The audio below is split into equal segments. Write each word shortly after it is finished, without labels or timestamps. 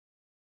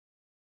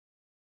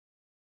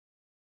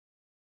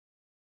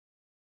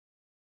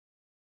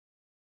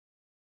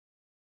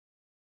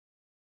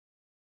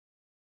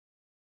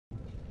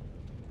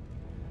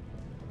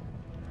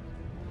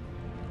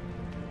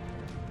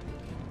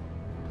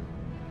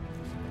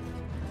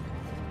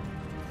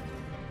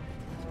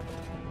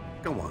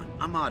Go on,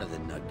 I'm out of the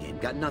nut game,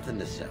 got nothing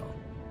to sell.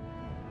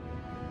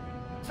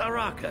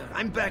 Saraka,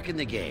 I'm back in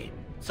the game,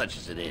 such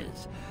as it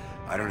is.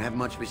 I don't have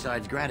much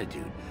besides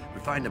gratitude.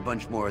 We find a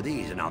bunch more of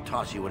these and I'll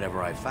toss you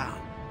whatever I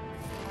found.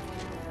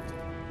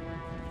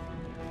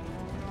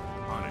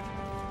 On it.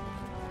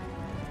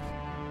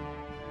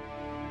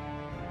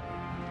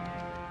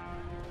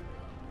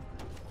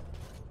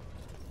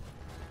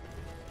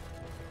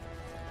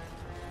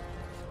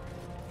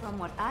 From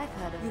what I've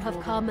heard of You have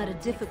come at a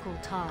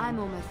difficult time. I'm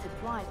almost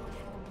surprised.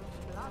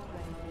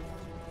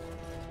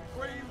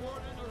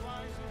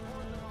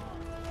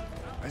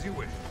 As you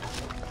wish.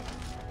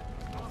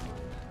 To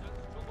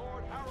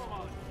Lord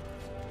Harrowmount.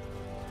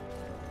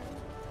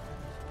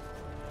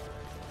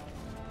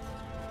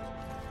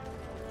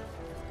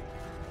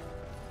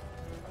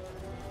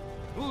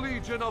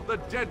 Legion of the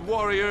Dead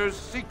Warriors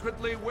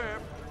secretly wear...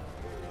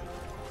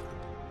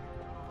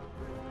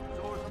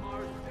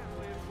 Zorzamar's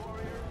deadliest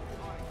warrior,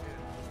 I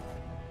did.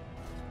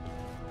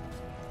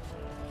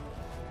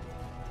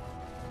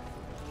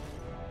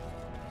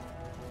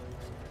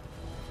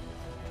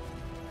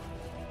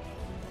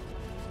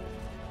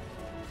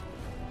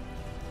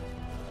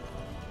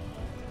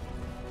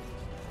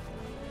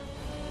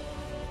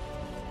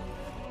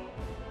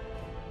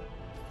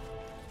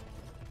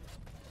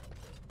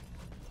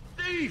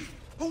 Thief!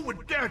 Who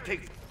would dare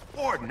take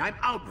Warden? I'm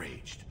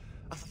outraged.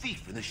 A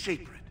thief in the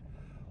Shapered.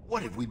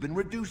 What have we been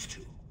reduced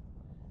to?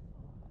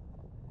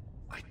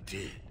 I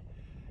did.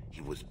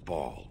 He was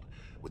bald,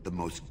 with the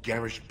most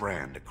garish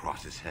brand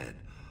across his head.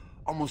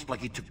 Almost like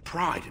he took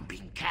pride in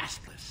being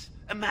castless.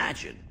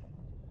 Imagine.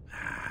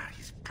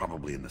 He's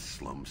probably in the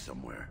slums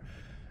somewhere.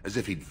 As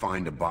if he'd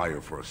find a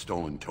buyer for a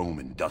stolen tome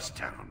in Dust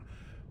Town.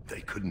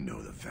 They couldn't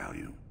know the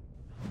value.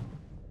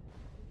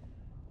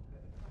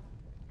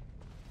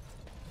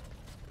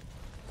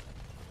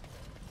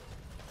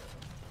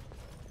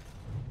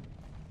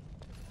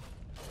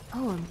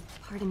 Oh,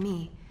 pardon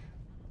me.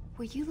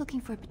 Were you looking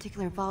for a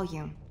particular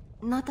volume?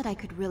 Not that I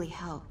could really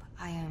help.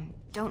 I,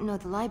 don't know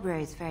the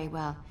libraries very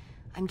well.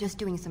 I'm just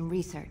doing some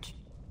research.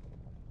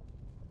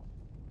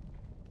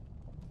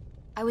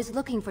 I was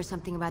looking for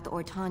something about the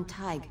Orton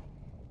Tig.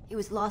 It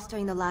was lost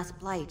during the last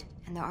Blight,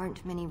 and there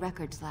aren't many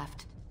records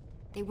left.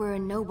 They were a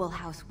noble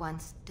house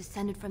once,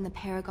 descended from the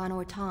Paragon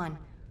Orton,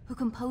 who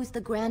composed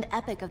the grand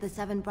epic of the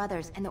Seven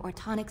Brothers and the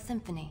Ortonic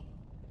Symphony.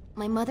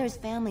 My mother's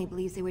family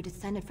believes they were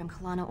descended from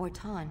Kalana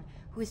Orton,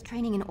 who was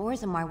training in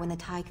Orzammar when the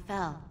Tig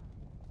fell.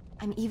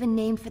 I'm even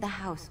named for the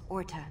house,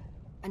 Orta.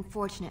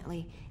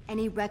 Unfortunately,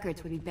 any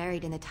records would be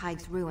buried in the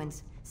Tig's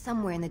ruins,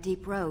 somewhere in the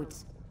deep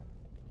roads.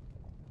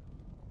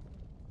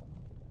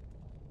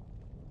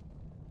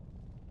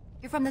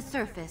 You're from the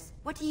surface.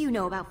 What do you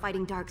know about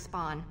fighting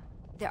Darkspawn?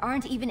 There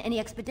aren't even any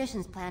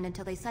expeditions planned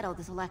until they settle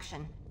this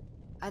election.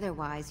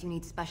 Otherwise, you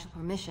need special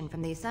permission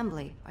from the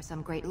Assembly, or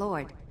some great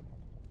lord.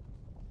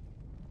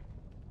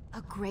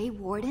 A Grey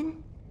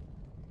Warden?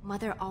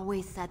 Mother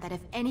always said that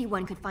if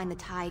anyone could find the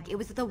Tig, it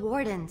was the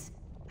Wardens.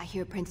 I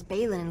hear Prince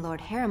Bhelen and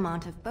Lord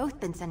Harrowmount have both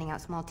been sending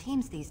out small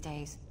teams these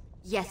days.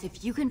 Yes,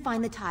 if you can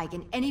find the Tig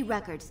in any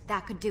records,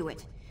 that could do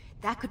it.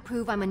 That could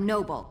prove I'm a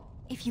noble.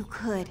 If you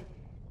could.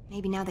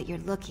 Maybe now that you're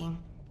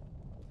looking.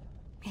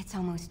 It's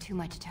almost too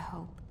much to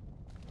hope.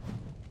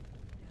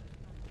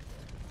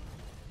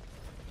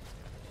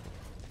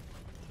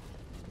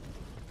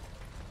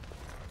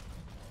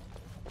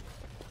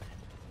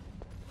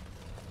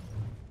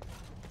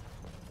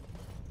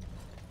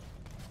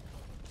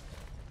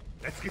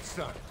 Let's get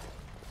started.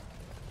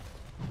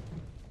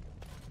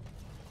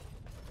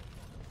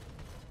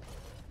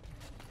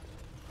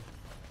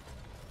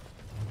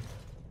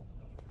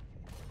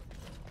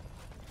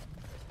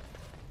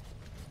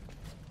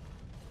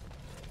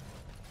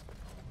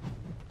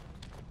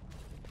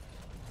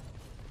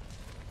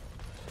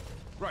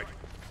 Right.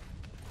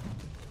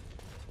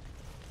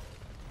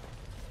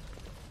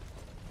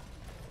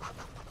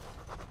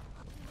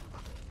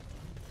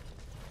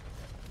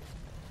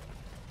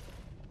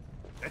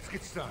 Let's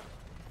get started.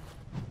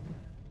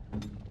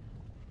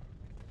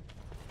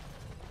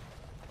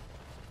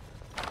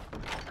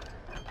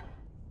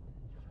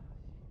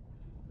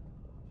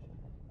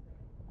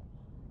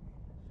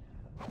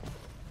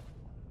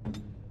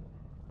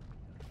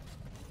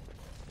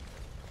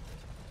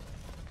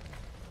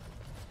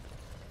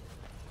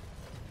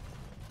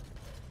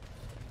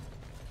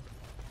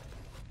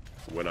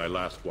 When I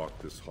last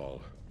walked this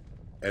hall,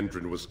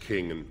 Endrin was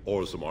king and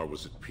Orzammar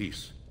was at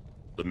peace.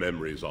 The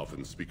memories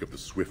often speak of the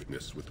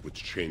swiftness with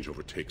which change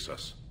overtakes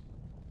us.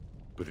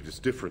 But it is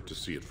different to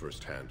see it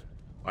firsthand.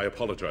 I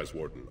apologize,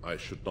 Warden. I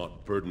should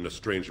not burden a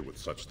stranger with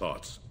such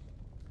thoughts.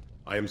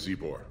 I am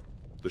Zebor,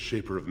 the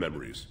Shaper of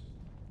Memories.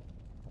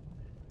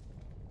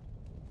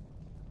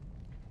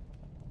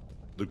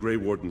 The Grey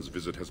Warden's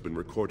visit has been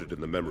recorded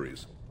in the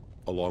memories,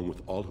 along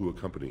with all who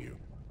accompany you.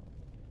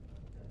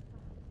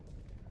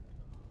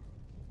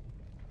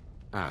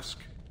 Ask,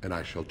 and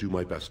I shall do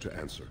my best to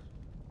answer.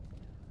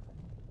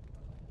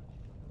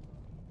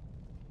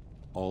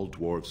 All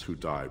dwarves who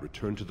die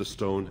return to the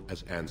stone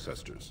as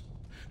ancestors,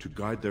 to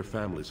guide their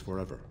families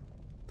forever.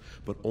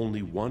 but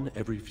only one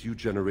every few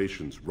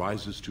generations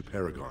rises to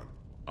Paragon.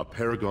 A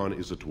Paragon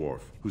is a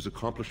dwarf whose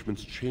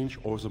accomplishments change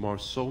Orzammar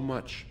so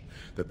much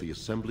that the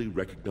Assembly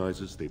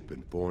recognizes they've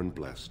been born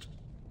blessed.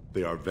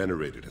 They are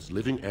venerated as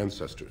living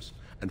ancestors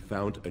and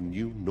found a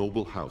new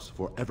noble house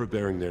forever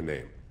bearing their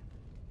name.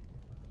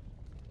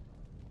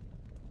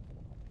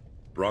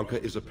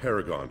 Branka is a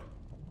Paragon,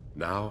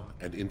 now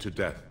and into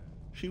death.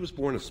 She was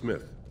born a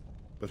smith,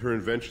 but her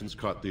inventions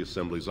caught the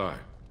Assembly's eye.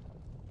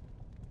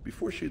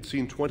 Before she had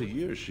seen 20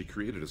 years, she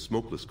created a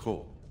smokeless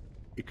coal.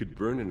 It could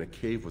burn in a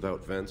cave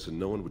without vents and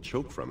no one would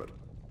choke from it.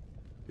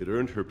 It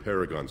earned her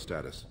Paragon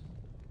status.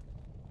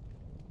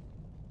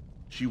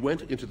 She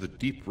went into the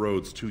deep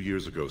roads 2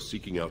 years ago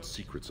seeking out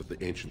secrets of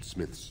the ancient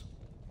smiths.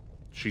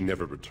 She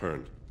never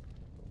returned.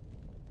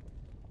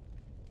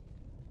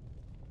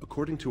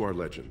 According to our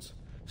legends,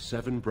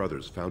 7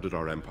 brothers founded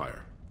our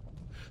empire.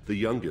 The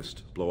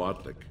youngest,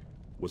 Bloadlik,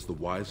 was the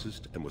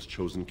wisest and was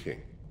chosen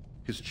king.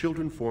 His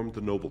children formed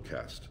the noble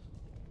caste.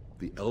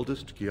 The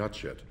eldest,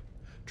 Giachet,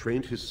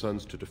 trained his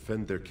sons to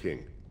defend their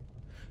king.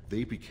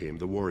 They became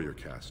the warrior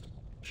caste.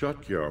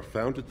 Shatgyar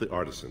founded the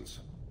artisans.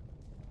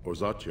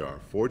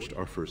 Orzatyar forged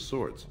our first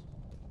swords.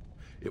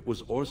 It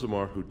was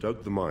Orzammar who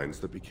dug the mines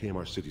that became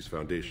our city's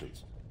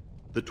foundations.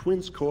 The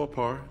twins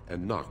Koapar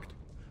and Noct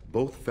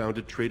both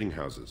founded trading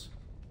houses,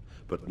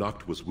 but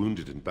Noct was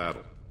wounded in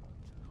battle.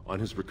 On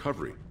his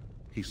recovery,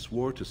 he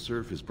swore to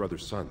serve his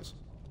brother's sons.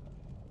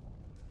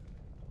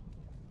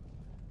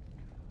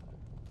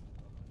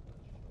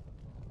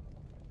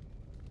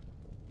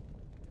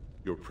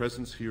 Your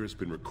presence here has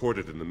been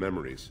recorded in the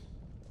memories.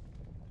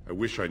 I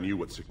wish I knew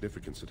what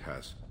significance it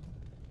has.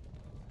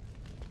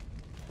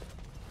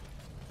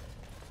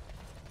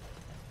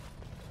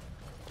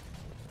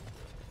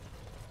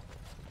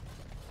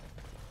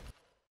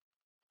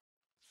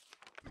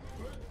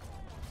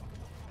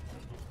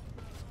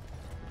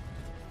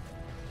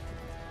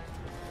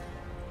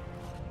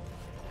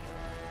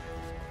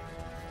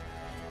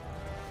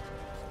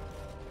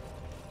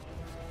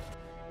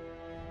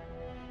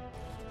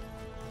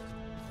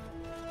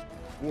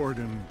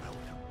 Warden,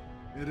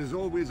 welcome. It is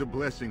always a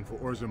blessing for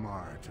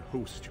Orzammar to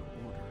host your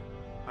order.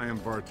 I am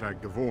Bartak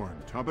Gavorn,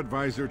 top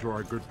advisor to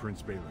our good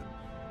Prince Bhelen.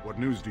 What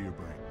news do you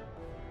bring?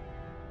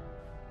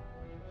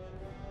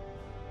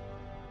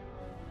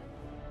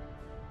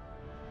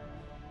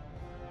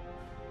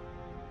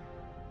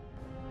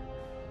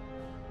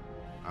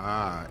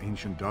 Ah,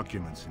 ancient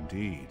documents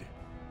indeed.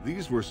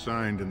 These were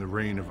signed in the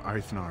reign of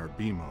Eithnar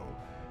Bimo,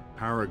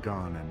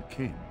 Paragon and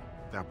King.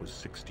 That was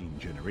 16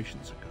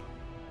 generations ago.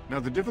 Now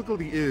the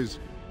difficulty is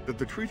that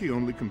the treaty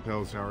only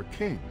compels our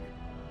king,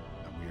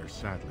 and we are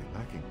sadly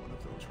lacking one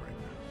of those right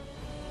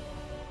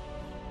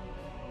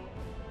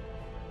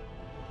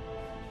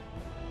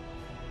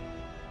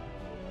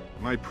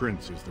now. My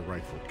prince is the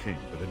rightful king,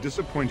 but a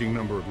disappointing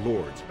number of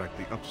lords back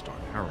the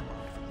upstart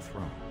Harrowmount for the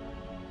throne.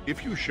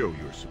 If you show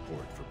your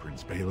support for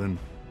Prince Bhelen,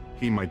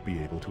 he might be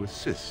able to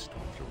assist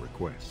with your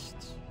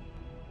requests.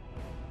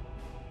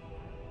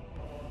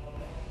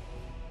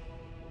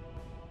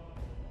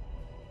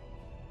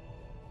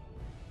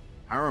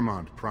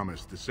 Harrowmount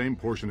promised the same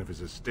portion of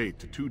his estate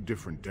to 2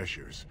 different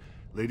Deshers,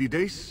 Lady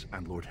Dace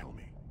and Lord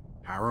Helmy.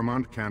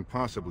 Harrowmount can't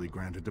possibly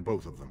grant it to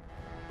both of them,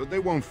 but they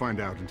won't find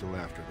out until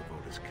after the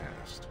vote is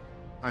cast.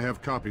 I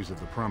have copies of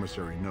the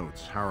promissory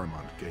notes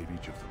Harrowmount gave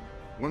each of them.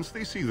 Once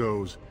they see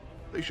those,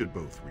 they should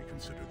both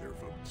reconsider their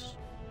votes.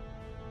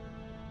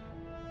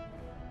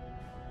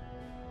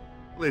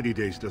 Lady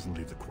Dace doesn't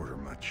leave the quarter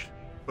much,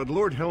 but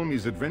Lord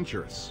Helmy's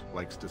adventurous,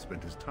 likes to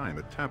spend his time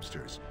at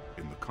tapsters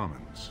in the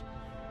Commons.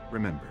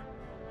 Remember,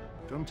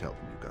 don't tell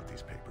them you got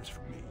these papers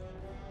from me.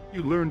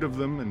 You learned of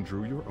them and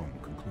drew your own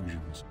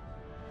conclusions.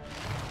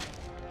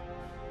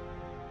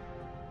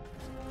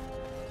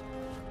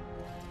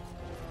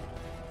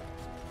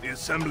 The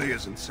Assembly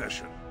is in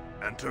session.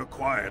 Enter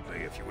quietly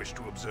if you wish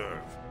to observe.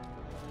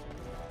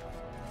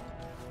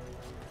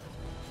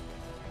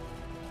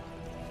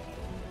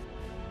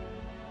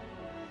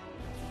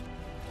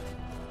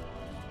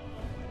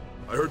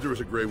 I heard there was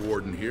a Grey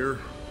Warden here.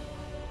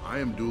 I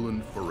am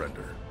Dulan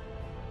Forrender,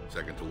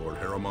 second to Lord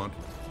Harrowmount,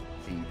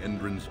 King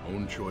Endrin's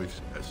own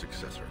choice as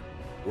successor.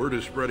 Word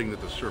is spreading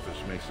that the surface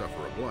may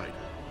suffer a blight.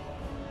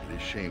 It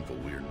is shameful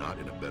we are not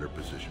in a better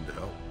position to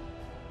help.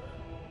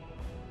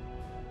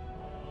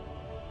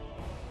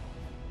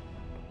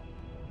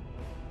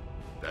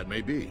 That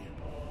may be,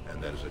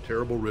 and that is a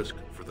terrible risk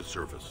for the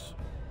surface.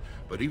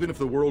 But even if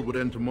the world would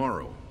end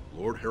tomorrow,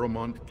 Lord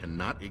Harrowmount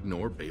cannot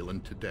ignore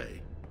Bhelen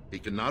today. He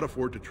cannot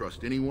afford to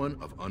trust anyone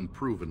of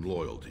unproven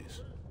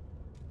loyalties.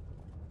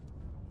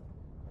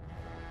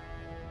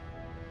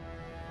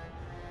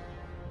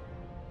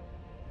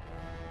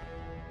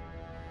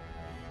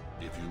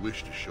 If you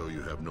wish to show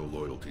you have no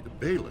loyalty to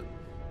Bhelen,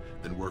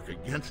 then work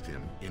against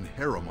him in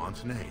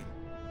Harrowmount's name.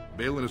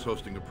 Bhelen is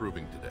hosting a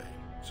proving today,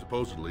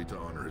 supposedly to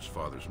honor his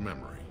father's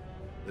memory.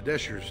 The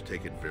Deshers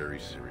take it very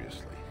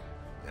seriously,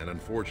 and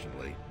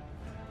unfortunately,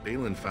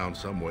 Bhelen found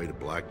some way to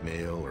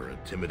blackmail or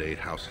intimidate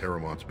House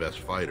Harrowmount's best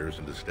fighters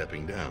into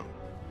stepping down.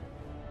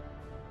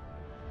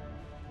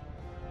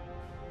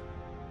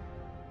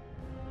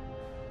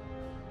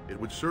 It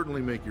would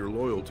certainly make your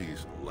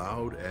loyalties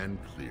loud and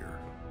clear.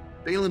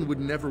 Bhelen would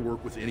never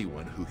work with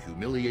anyone who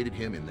humiliated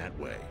him in that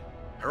way.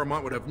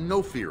 Harrowmount would have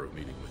no fear of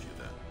meeting with you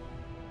then.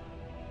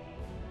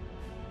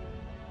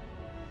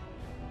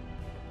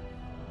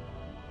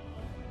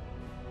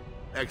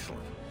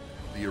 Excellent.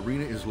 The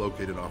arena is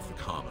located off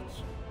the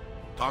Commons.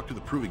 Talk to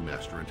the Proving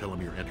Master and tell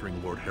him you're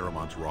entering Lord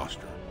Harrowmount's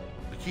roster.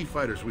 The key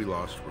fighters we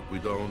lost were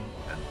Guidon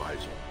and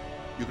Bhelen.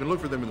 You can look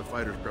for them in the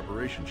fighters'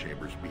 preparation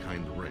chambers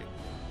behind the ring.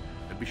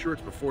 And be sure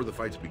it's before the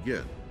fights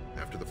begin.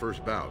 After the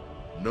first bout,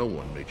 no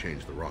one may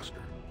change the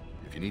roster.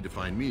 If you need to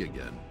find me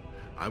again,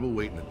 I will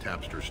wait in the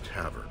Tapster's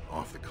Tavern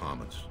off the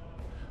Commons.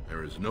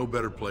 There is no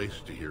better place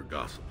to hear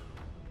gossip.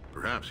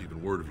 Perhaps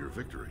even word of your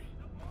victory.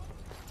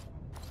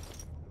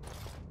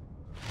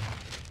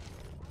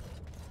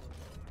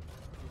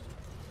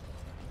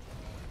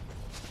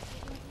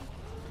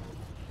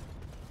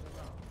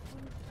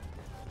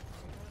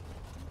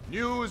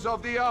 News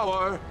of the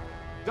hour.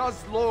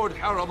 Does Lord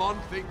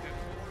Harrowmount think that...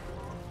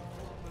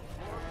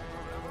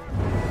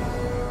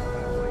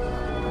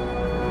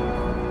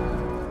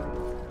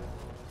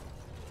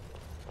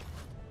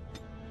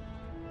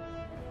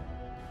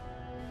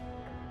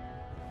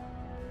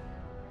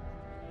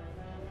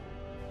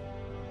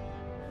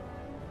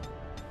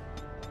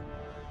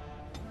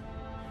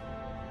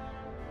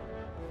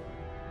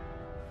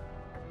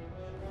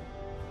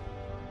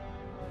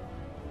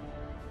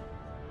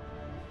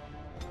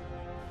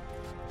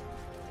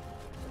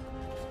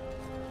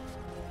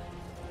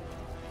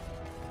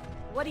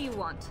 What do you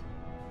want?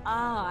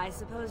 Ah, I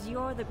suppose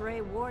you're the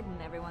Grey Warden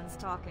everyone's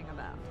talking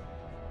about.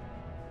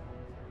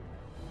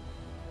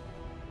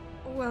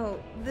 Well,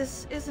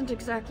 this isn't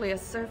exactly a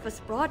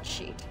surface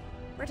broadsheet.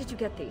 Where did you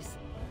get these?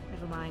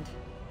 Never mind.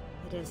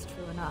 It is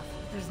true enough.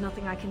 There's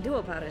nothing I can do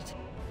about it.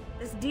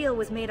 This deal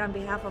was made on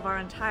behalf of our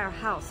entire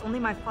house. Only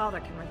my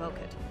father can revoke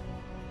it.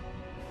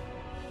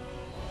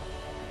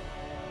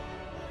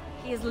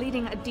 He is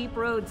leading a Deep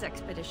Roads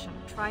expedition,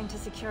 trying to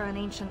secure an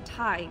ancient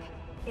thaig.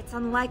 It's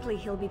unlikely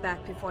he'll be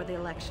back before the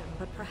election,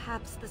 but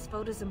perhaps this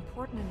vote is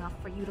important enough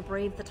for you to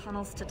brave the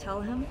tunnels to tell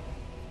him?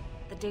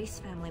 The Dace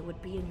family would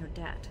be in your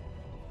debt.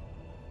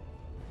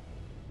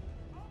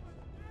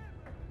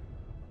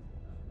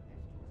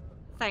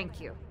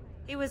 Thank you.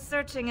 He was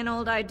searching an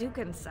old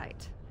Idukan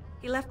site.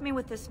 He left me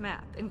with this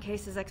map, in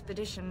case his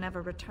expedition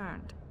never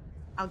returned.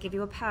 I'll give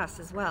you a pass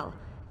as well.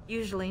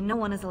 Usually, no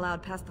one is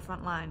allowed past the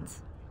front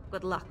lines.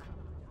 Good luck.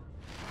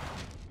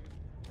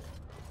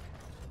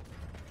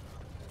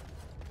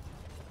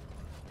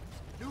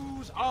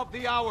 News of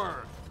the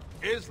hour.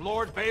 Is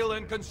Lord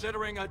Bhelen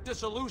considering a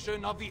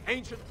dissolution of the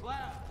ancient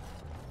clan?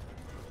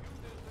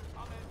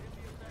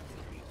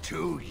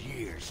 2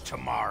 years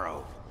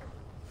tomorrow.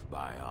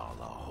 By all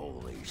the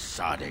holy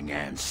sodding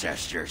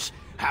ancestors,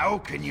 how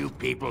can you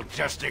people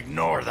just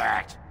ignore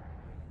that?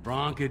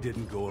 Branka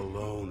didn't go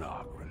alone,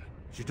 Ogren.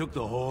 She took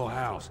the whole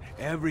house,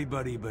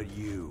 everybody but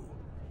you.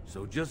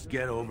 So just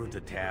get over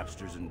to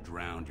Tapster's and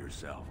drown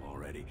yourself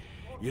already.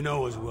 You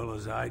know as well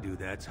as I do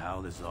that's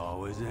how this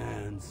always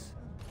ends.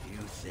 You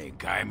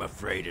think I'm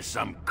afraid of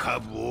some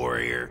cub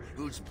warrior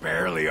who's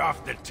barely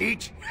off the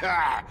teat?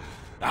 Ha!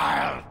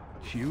 I'll...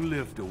 You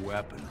lift a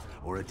weapon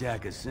or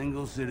attack a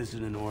single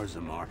citizen in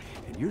Orzammar,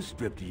 and you're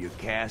stripped of your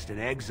caste and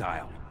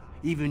exiled.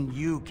 Even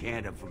you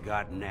can't have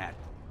forgotten that.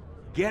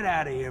 Get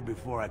out of here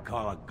before I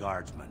call a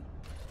guardsman.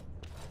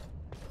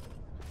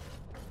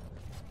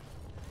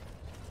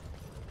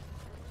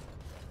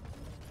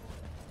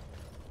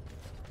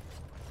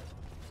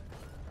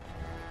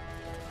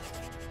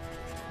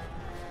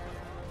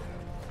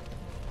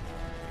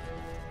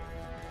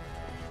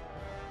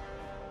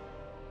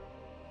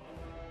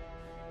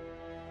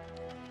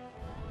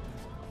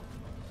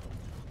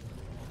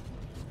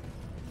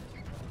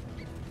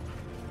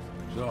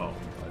 So,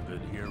 I've been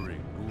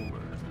hearing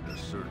rumors that a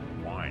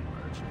certain wine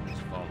merchant is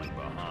falling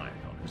behind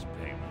on his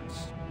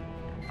payments.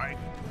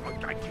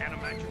 I can't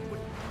imagine what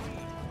you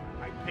mean.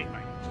 I pay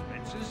my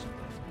expenses.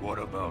 What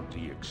about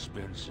the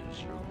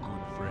expenses your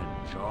good friend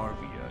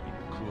Jarvia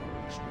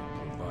incurs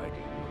when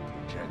providing your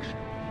protection?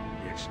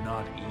 It's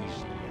not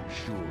easy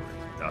ensuring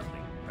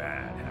nothing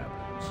bad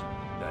happens,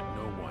 that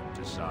no one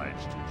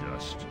decides to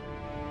just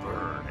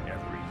burn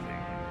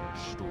everything in your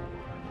store.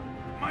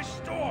 My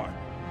store!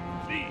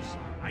 Please,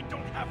 I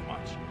don't have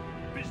much.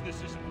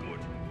 Business isn't good.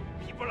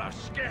 People are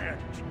scared.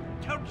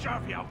 Tell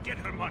Jarvia I'll get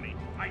her money.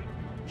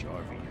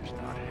 Jarvia's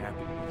not happy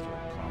with your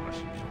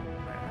promises,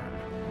 old man.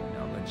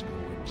 Now let's go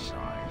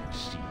inside and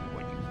see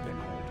what you've been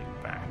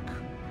holding back.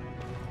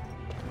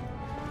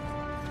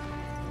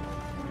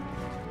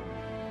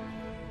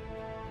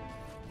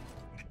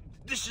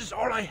 This is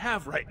all I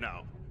have right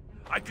now.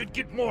 I could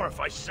get more if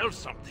I sell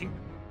something.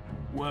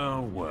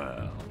 Well,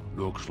 well.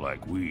 Looks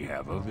like we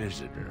have a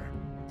visitor.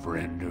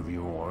 Friend of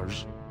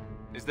yours?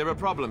 Is there a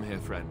problem here,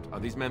 friend? Are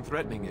these men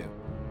threatening you?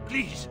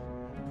 Please,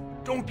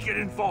 don't get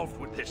involved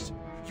with this.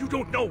 You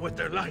don't know what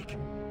they're like.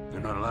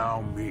 Then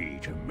allow me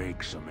to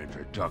make some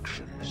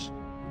introductions.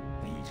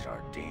 These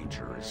are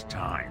dangerous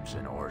times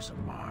in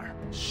Orzammar,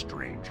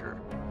 stranger.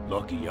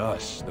 Lucky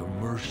us, the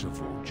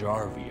merciful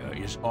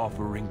Jarvia is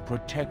offering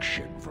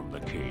protection from the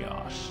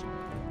chaos.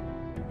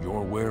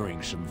 You're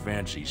wearing some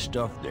fancy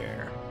stuff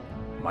there.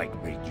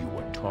 Might make you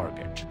a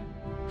target.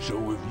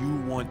 So if you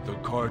want the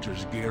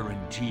Carter's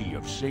guarantee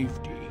of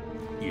safety,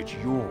 it's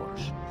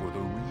yours for the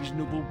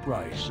reasonable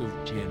price of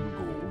 10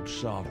 gold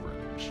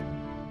sovereigns.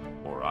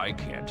 Or I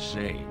can't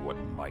say what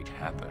might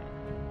happen.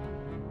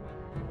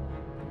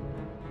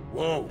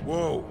 Whoa,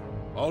 whoa!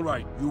 All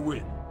right, you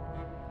win.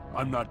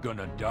 I'm not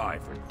gonna die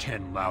for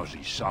 10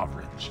 lousy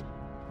sovereigns.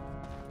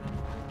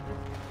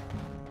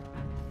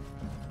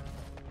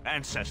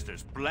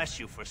 Ancestors, bless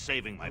you for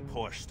saving my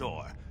poor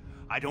store.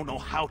 I don't know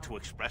how to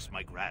express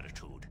my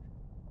gratitude.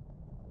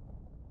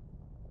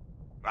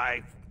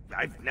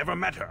 I've never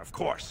met her, of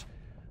course.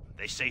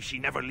 They say she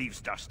never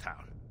leaves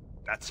Dusttown.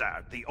 That's,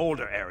 the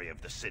older area of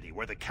the city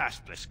where the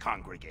casteless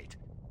congregate.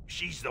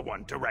 She's the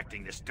one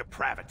directing this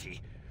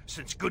depravity.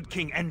 Since good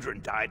King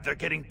Endrin died, they're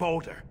getting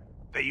bolder.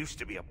 They used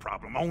to be a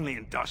problem only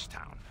in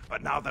Dusttown,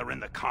 but now they're in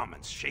the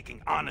commons,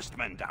 shaking honest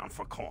men down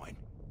for coin.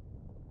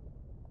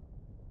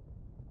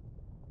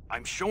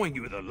 I'm showing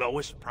you the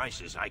lowest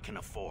prices I can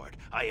afford,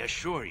 I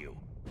assure you.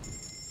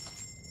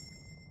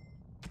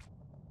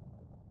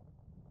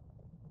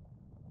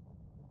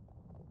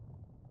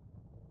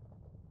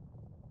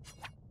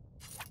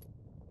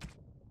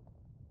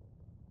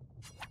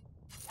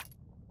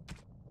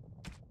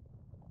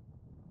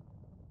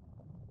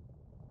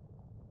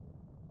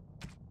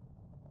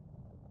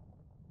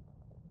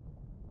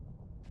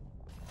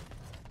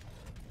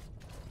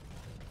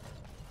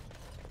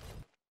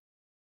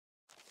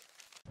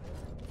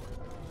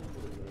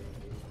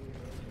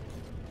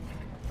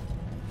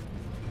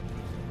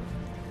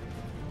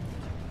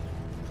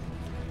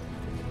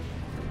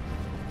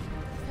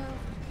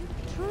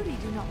 Truly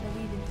do not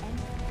believe in anything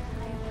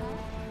higher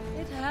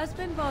power? It has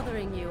been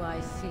bothering you,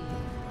 I see.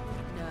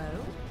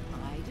 No,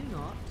 I do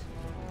not.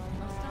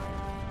 Must I?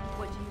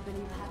 What do you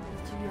believe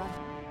happens to you?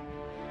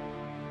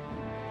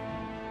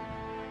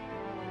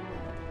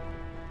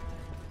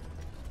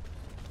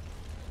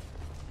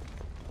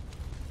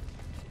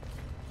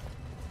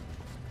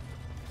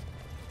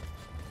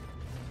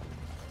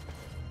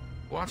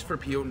 Watch for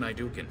Piotr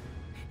Naidukin.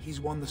 He's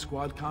won the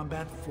squad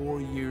combat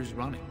 4 years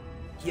running.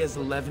 He has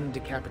 11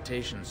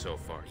 decapitations so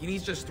far. He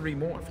needs just 3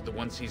 more for the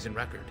one-season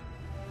record.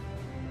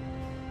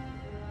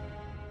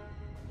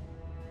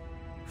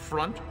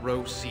 Front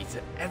row seats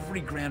at every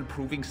grand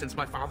proving since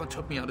my father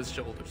took me on his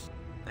shoulders.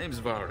 Name's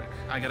Varric.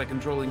 I got a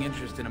controlling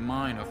interest in a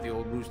mine off the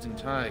old Roostin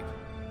Tig.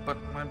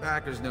 But my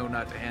backers know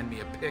not to hand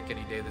me a pick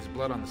any day there's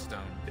blood on the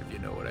stone, if you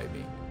know what I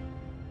mean.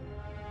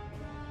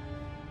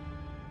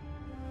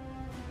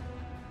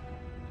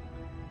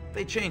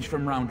 They change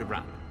from round to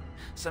round.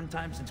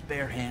 Sometimes it's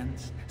bare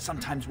hands,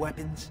 sometimes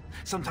weapons,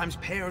 sometimes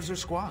pairs or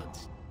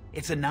squads.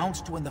 It's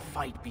announced when the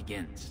fight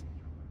begins.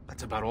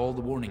 That's about all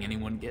the warning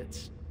anyone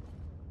gets.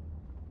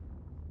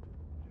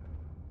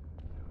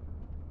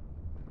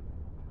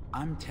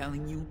 I'm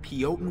telling you,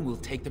 Piotr will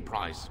take the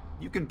prize.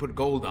 You can put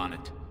gold on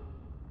it.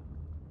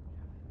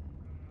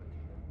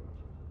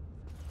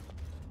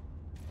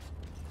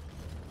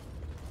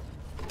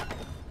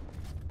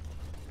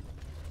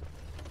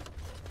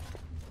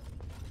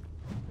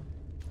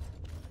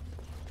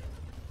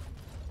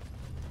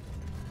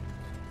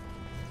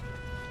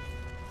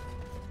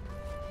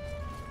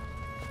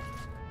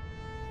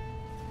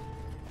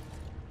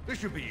 This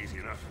should be easy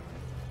enough.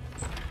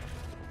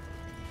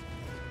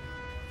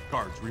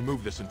 Guards,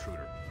 remove this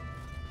intruder.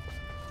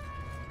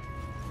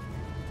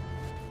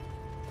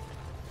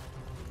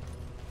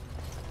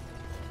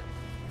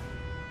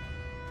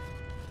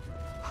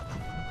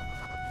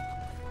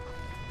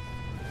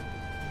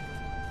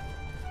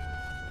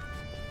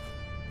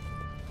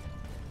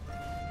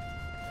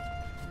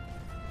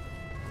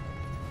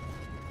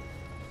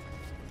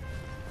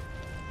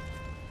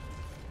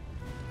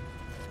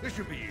 This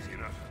should be easy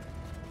enough.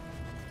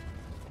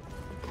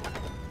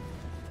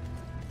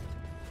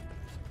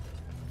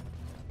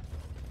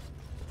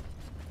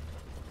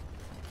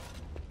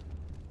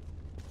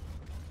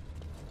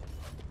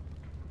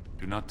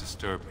 Do not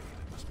disturb me.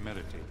 I must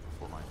meditate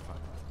before my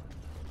fight.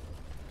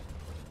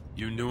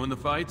 You new in the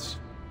fights?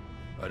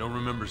 I don't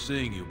remember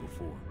seeing you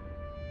before.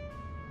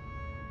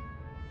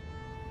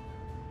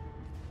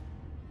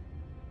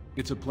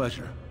 It's a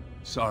pleasure.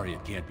 Sorry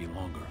it can't be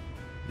longer.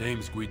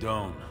 Name's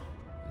Guidon,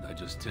 and I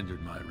just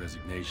tendered my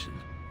resignation.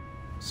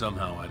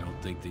 Somehow I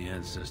don't think the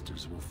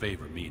ancestors will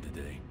favor me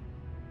today.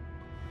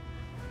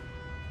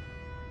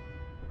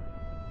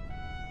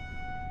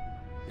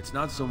 It's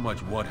not so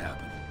much what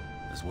happened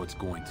as what's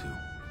going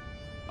to.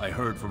 I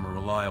heard from a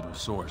reliable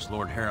source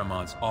Lord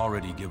Harrowmount's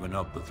already given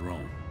up the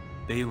throne.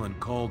 Bhelen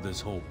called this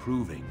whole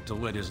proving to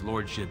let his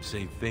lordship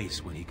save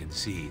face when he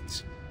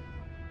concedes.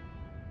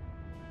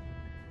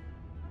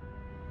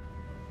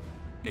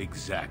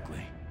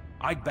 Exactly.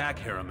 I'd back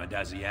Harrowmount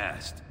as he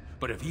asked,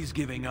 but if he's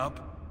giving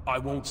up, I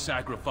won't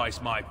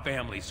sacrifice my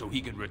family so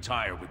he can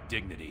retire with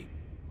dignity.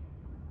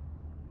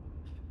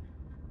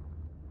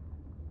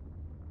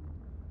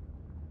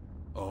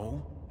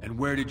 Oh? And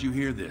where did you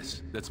hear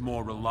this that's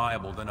more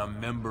reliable than a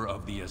member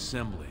of the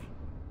Assembly?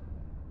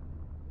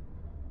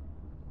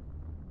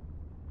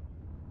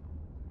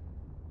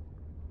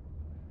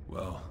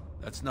 Well,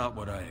 that's not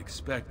what I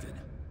expected.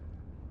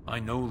 I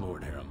know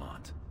Lord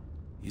Harrowmount.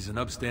 He's an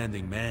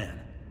upstanding man.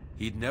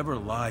 He'd never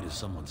lie to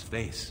someone's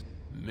face.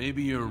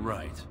 Maybe you're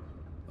right.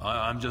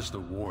 I'm just a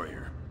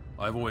warrior.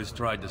 I've always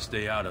tried to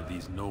stay out of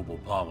these noble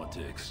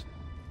politics.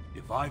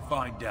 If I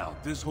find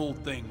out this whole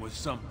thing was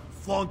some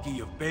flunky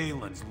of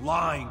Bhelen's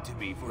lying to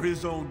me for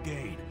his own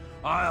gain,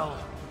 I'll...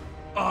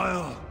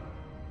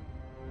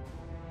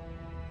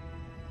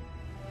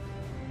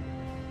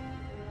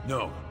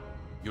 No,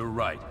 you're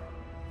right.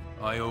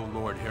 I owe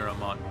Lord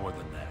Harrowmount more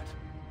than that.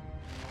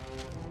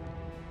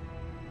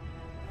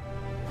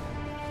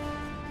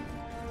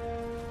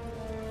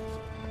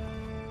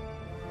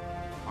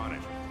 On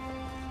it.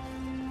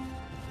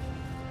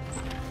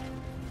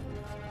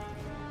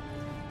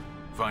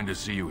 Fine to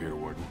see you here,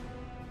 Warden.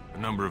 A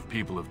number of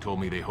people have told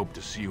me they hope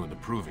to see you in the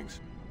provings.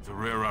 It's a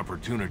rare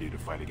opportunity to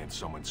fight against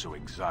someone so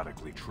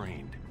exotically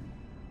trained.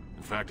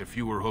 In fact, a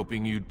few were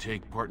hoping you'd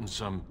take part in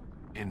some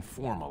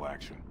informal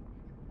action.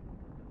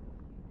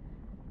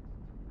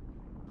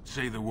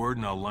 Say the word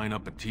and I'll line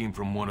up a team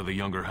from one of the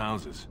younger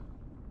houses.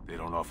 They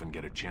don't often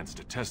get a chance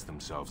to test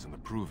themselves in the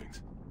provings.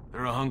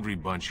 They're a hungry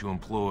bunch who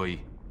employ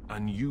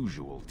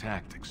unusual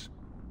tactics.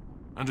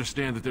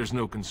 Understand that there's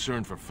no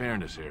concern for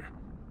fairness here.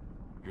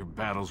 Your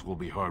battles will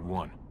be hard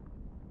won.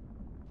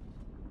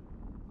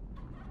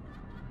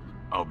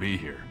 I'll be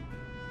here.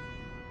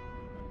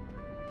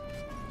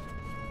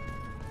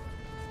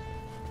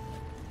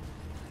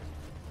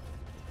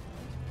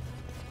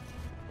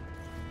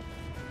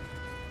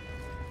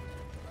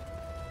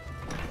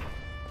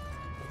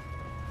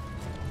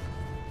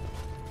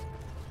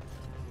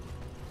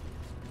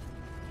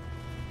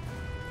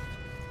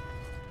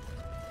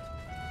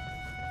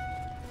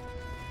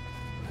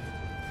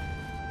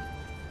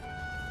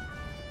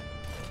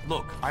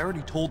 Look, I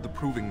already told the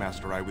Proving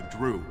Master I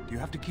withdrew. Do you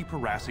have to keep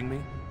harassing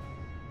me?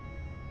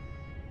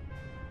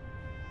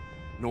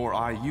 Nor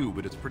I you,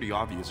 but it's pretty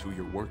obvious who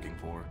you're working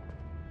for.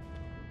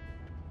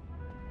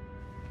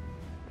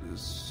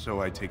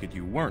 So I take it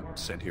you weren't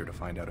sent here to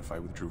find out if I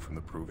withdrew from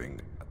the Proving.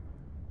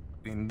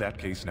 In that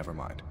case, never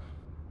mind.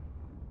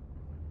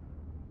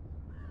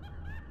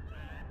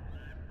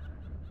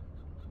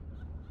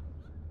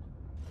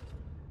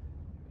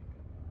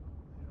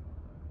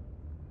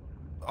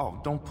 Oh,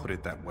 don't put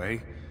it that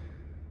way.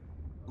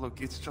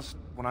 Look, it's just,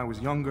 when I was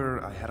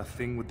younger, I had a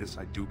thing with this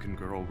Idukan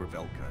girl,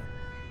 Revelka.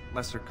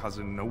 Lesser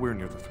cousin, nowhere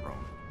near the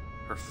throne.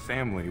 Her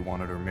family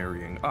wanted her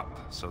marrying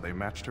up, so they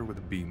matched her with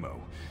a BMO.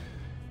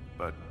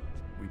 But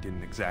we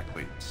didn't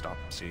exactly stop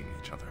seeing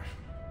each other.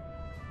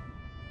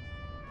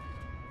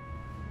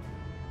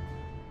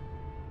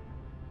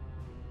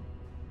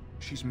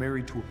 She's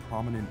married to a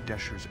prominent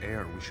Desher's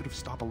heir. We should have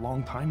stopped a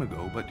long time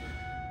ago, but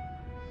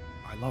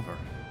I love her.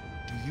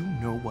 Do you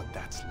know what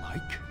that's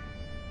like?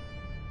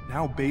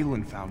 Now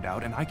Bhelen found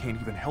out, and I can't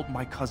even help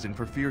my cousin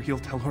for fear he'll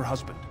tell her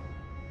husband.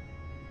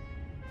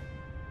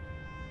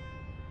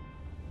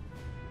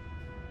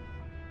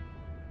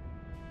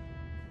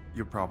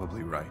 You're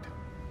probably right.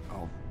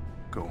 I'll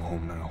go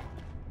home now.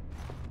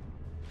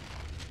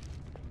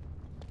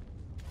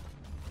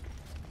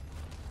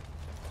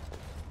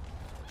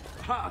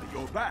 Ah,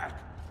 you're back.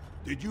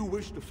 Did you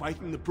wish to fight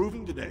in the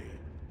Proving today?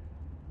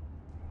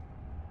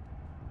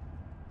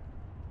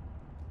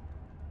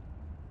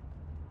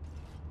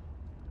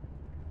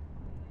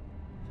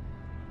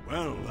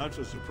 Well, that's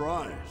a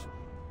surprise.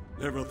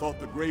 Never thought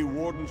the Grey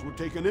Wardens would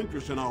take an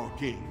interest in our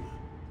king.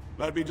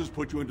 Let me just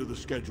put you into the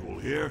schedule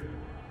here.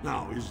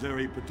 Now, is there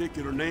a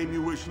particular name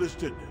you wish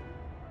listed?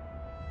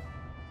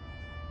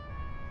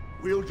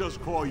 We'll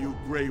just call you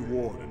Grey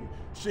Warden,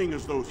 seeing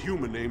as those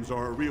human names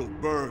are a real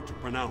burr to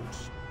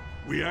pronounce.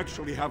 We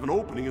actually have an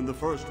opening in the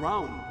first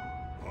round.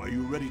 Are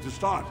you ready to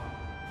start?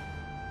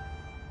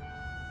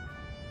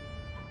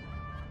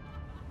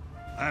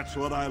 That's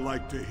what I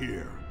like to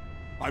hear.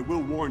 I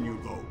will warn you,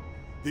 though.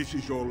 This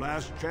is your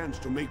last chance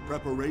to make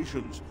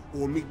preparations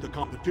or meet the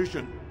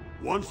competition.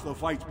 Once the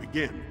fights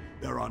begin,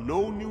 there are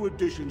no new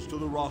additions to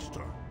the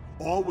roster.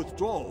 All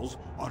withdrawals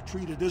are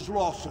treated as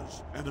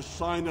losses and a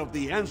sign of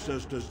the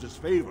ancestors'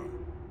 disfavor.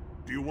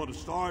 Do you want to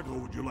start, or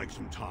would you like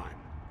some time?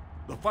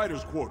 The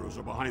fighters' quarters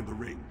are behind the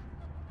ring.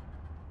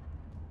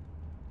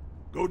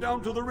 Go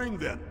down to the ring,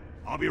 then.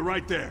 I'll be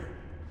right there.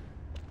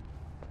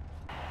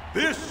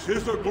 This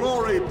is a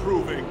glory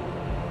proving,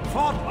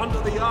 fought under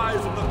the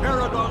eyes of the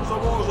Paragons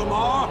of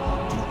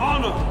Orzammar to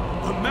honor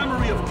the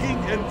memory of King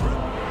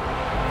Endrin.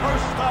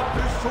 First up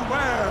is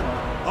Sewern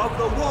of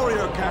the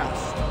Warrior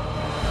Caste.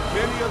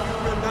 Many of you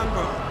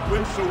remember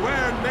when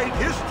Sewern made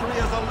history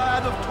as a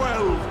lad of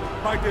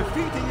 12 by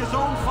defeating his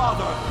own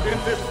father in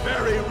this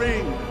very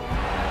ring.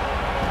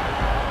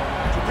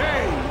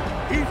 Today,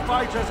 he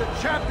fights as a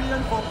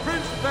champion for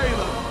Prince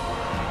Bhelen.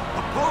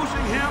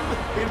 Opposing him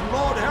in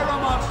Lord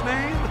Harrowmount's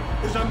name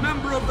is a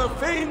member of the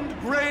famed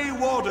Grey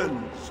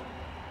Wardens.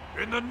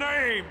 In the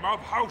name of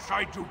House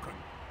Idukan,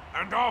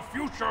 and our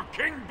future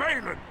King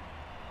Bhelen.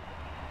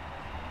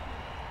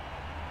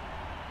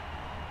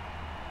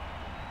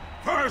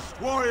 First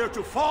warrior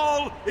to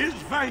fall is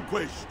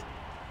vanquished.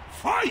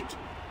 Fight!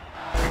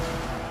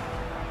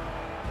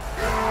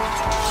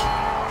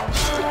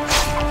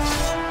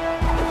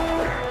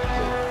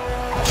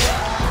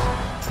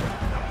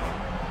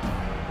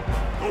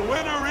 The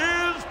winner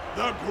is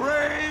the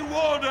Grey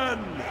Warden!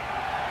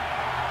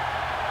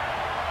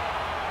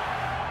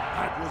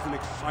 That was an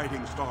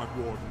exciting start,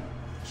 Warden.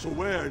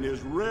 Soern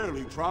is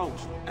rarely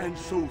trounced, and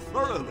so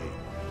thoroughly.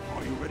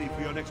 Are you ready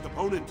for your next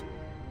opponent?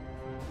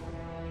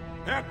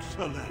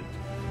 Excellent!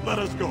 Let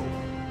us go.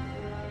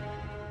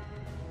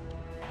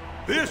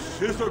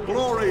 This is a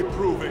glory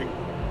proving,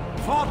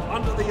 fought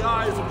under the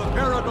eyes of the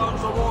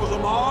Paragons of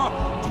Orzammar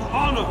to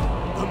honor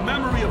the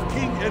memory of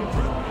King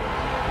Entrin.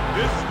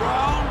 This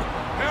round,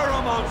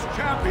 Harrowmount's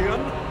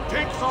champion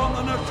takes on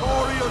the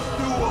notorious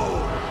duo,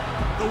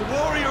 the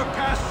warrior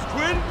cast's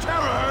twin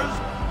terrors,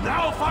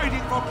 now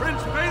fighting for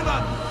Prince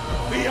Bhelen,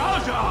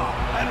 Viaja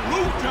and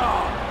Lukja.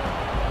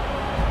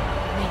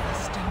 May the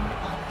stone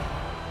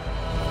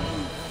honor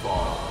you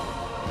fall.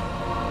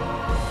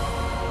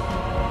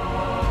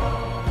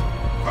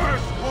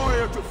 First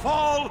warrior to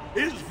fall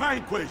is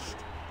vanquished.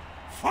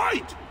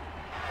 Fight!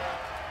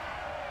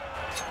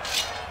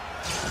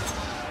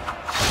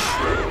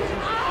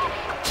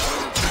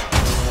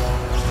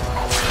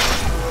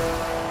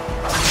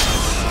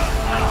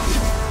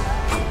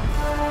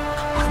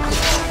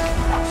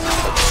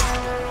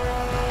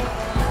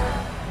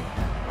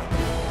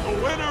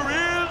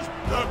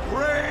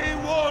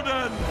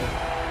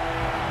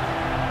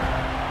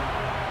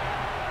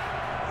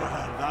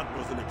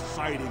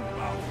 Exciting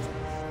bout.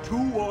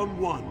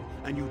 2-on-1,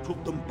 and you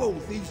took them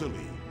both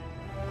easily.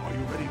 Are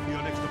you ready for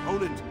your next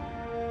opponent?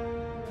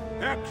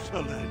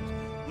 Excellent.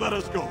 Let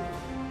us go.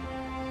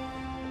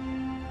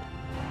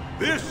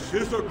 This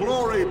is a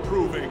glory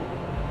proving,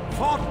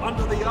 fought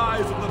under the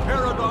eyes of the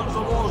Paragons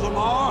of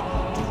Orzammar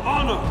to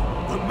honor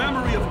the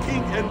memory of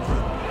King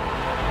Entrin.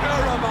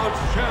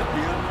 Harrowmount's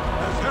champion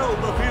has held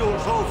the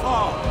field so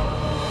far,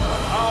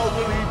 but how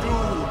will he do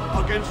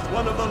against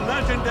one of the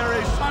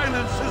legendary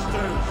Silent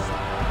Sisters?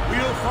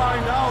 We'll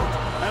find out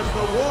as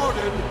the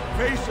Warden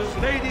faces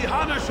Lady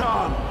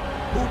Hanashan,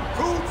 who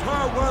proves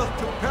her worth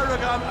to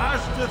Paragon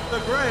Ashtith the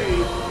Grey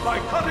by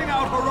cutting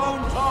out her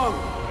own tongue.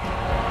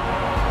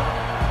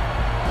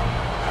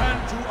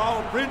 And to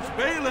our Prince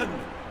Bhelen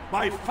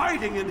by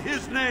fighting in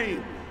his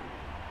name.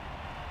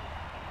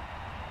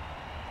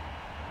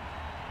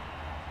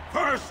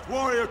 First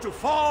warrior to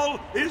fall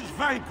is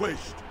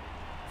vanquished.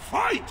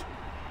 Fight!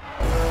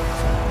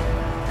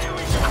 Here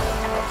we go!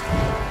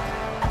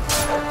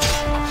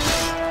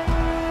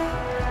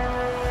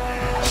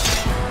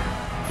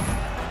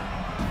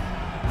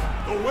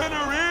 The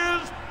winner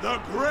is the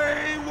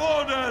Grey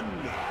Warden!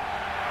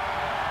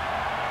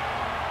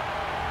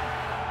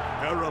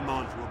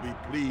 Harrowmount will be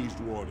pleased,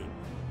 Warden.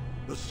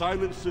 The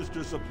Silent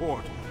Sister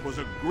support was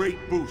a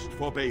great boost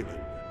for Bhelen.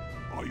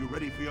 Are you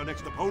ready for your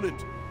next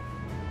opponent?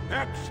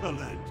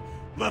 Excellent!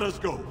 Let us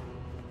go.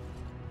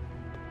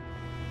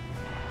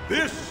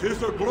 This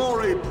is a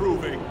glory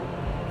proving,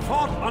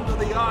 fought under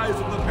the eyes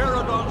of the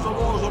Paragons of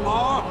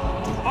Orzammar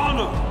to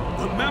honor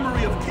the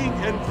memory of King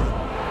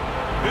Entrin.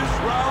 This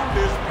round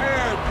is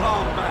paired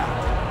combat.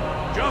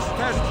 Just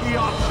as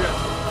Kianchet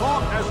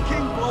fought as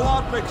King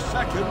Bloodric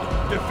II,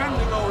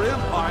 defending our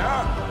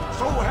empire,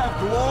 so have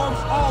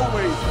dwarves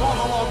always fought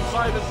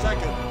alongside a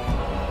second.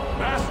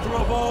 Master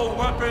of all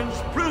weapons,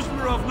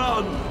 prisoner of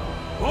none,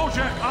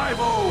 Wojek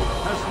Ivo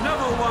has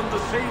never won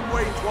the same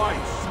way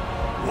twice.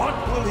 What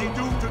will he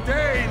do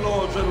today,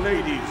 lords and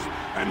ladies?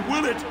 And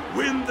will it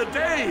win the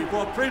day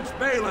for Prince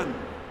Bhelen?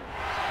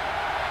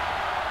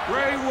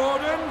 Grey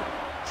Warden,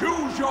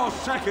 choose your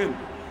second,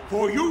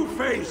 for you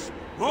face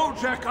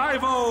Wojek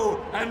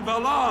Ivo and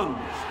Valans.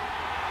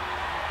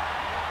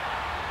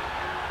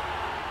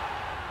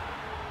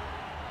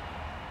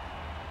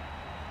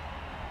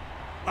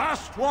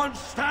 Last one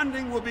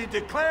standing will be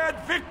declared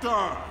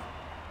victor.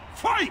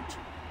 Fight!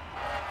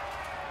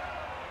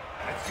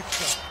 Let's get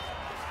started.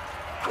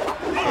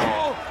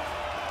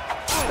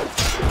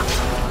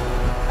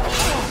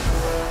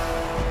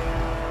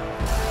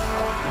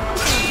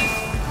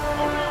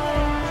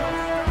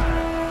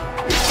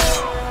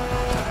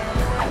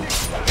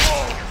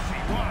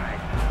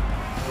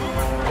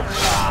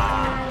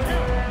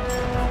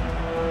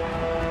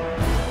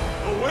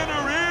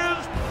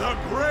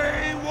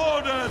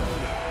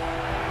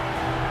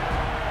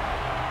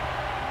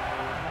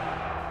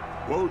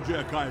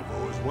 Wojek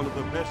Ivo is one of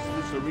the best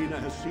this arena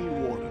has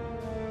seen, Warden.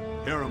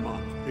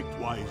 Harrowmount picked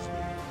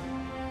wisely.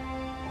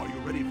 Are you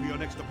ready for your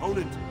next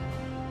opponent?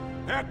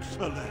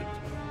 Excellent!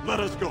 Let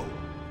us go.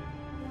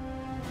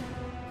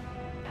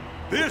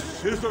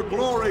 This is a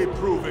glory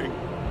proving,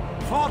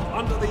 fought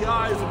under the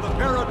eyes of the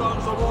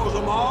Paragons of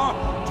Orzammar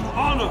to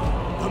honor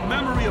the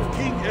memory of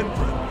King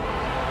Entrin.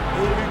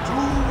 Only 2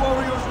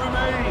 warriors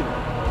remain,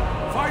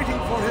 fighting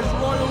for his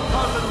royal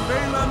cousin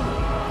Bhelen,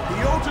 the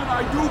Jotun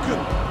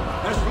Idukan,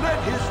 has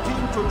led his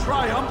team to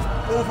triumph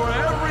over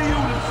every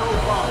unit so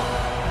far.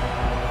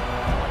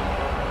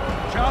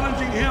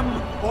 Challenging him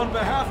on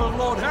behalf of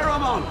Lord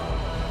Harrowmount,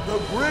 the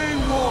Grey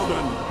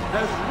Warden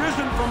has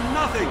risen from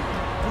nothing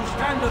to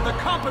stand at the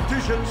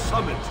competition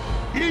summit.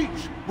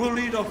 Each will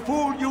lead a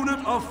full unit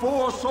of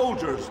 4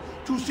 soldiers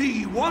to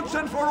see once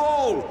and for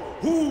all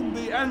whom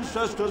the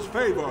ancestors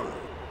favor.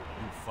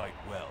 You fight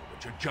well,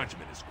 but your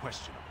judgment is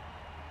questionable.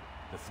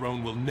 The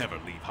throne will never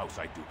leave House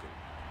Ayduken.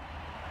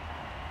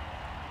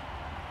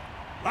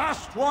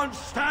 Last one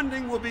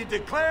standing will be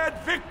declared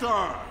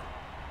victor.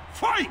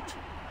 Fight!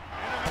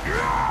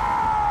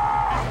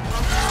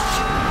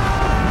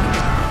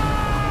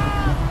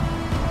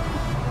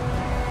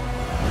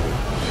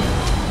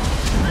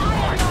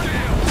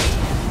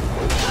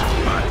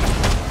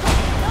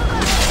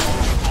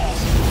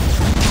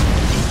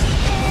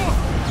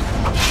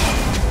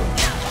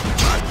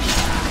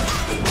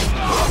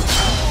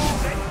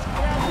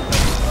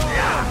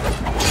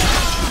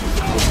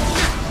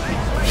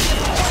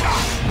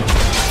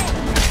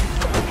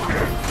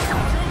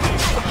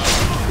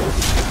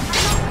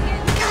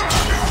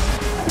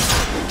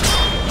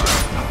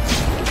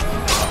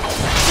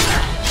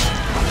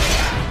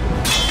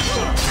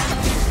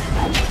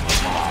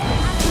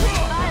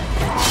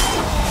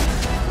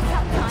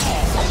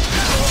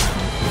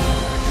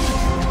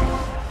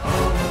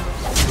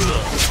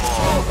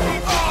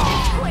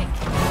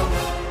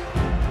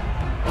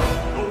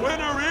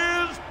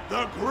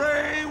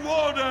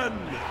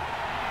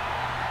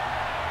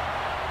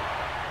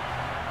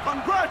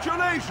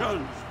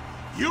 Congratulations!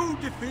 You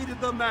defeated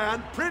the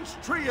man Prince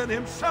Trian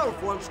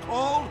himself once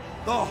called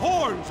the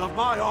Horns of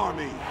my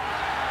army.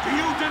 Do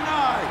you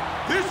deny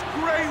this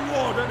Grey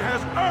Warden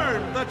has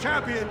earned the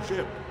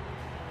championship?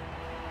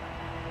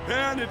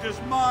 Then it is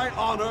my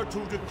honor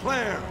to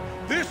declare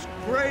this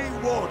Grey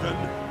Warden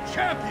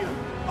champion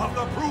of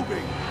the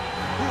Proving,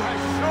 who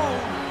has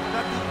shown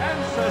that the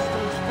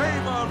ancestors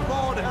favor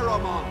Lord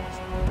Harrowmount.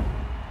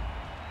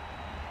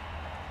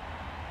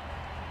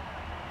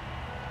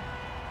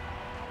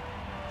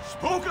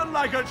 Spoken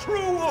like a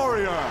true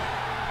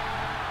warrior!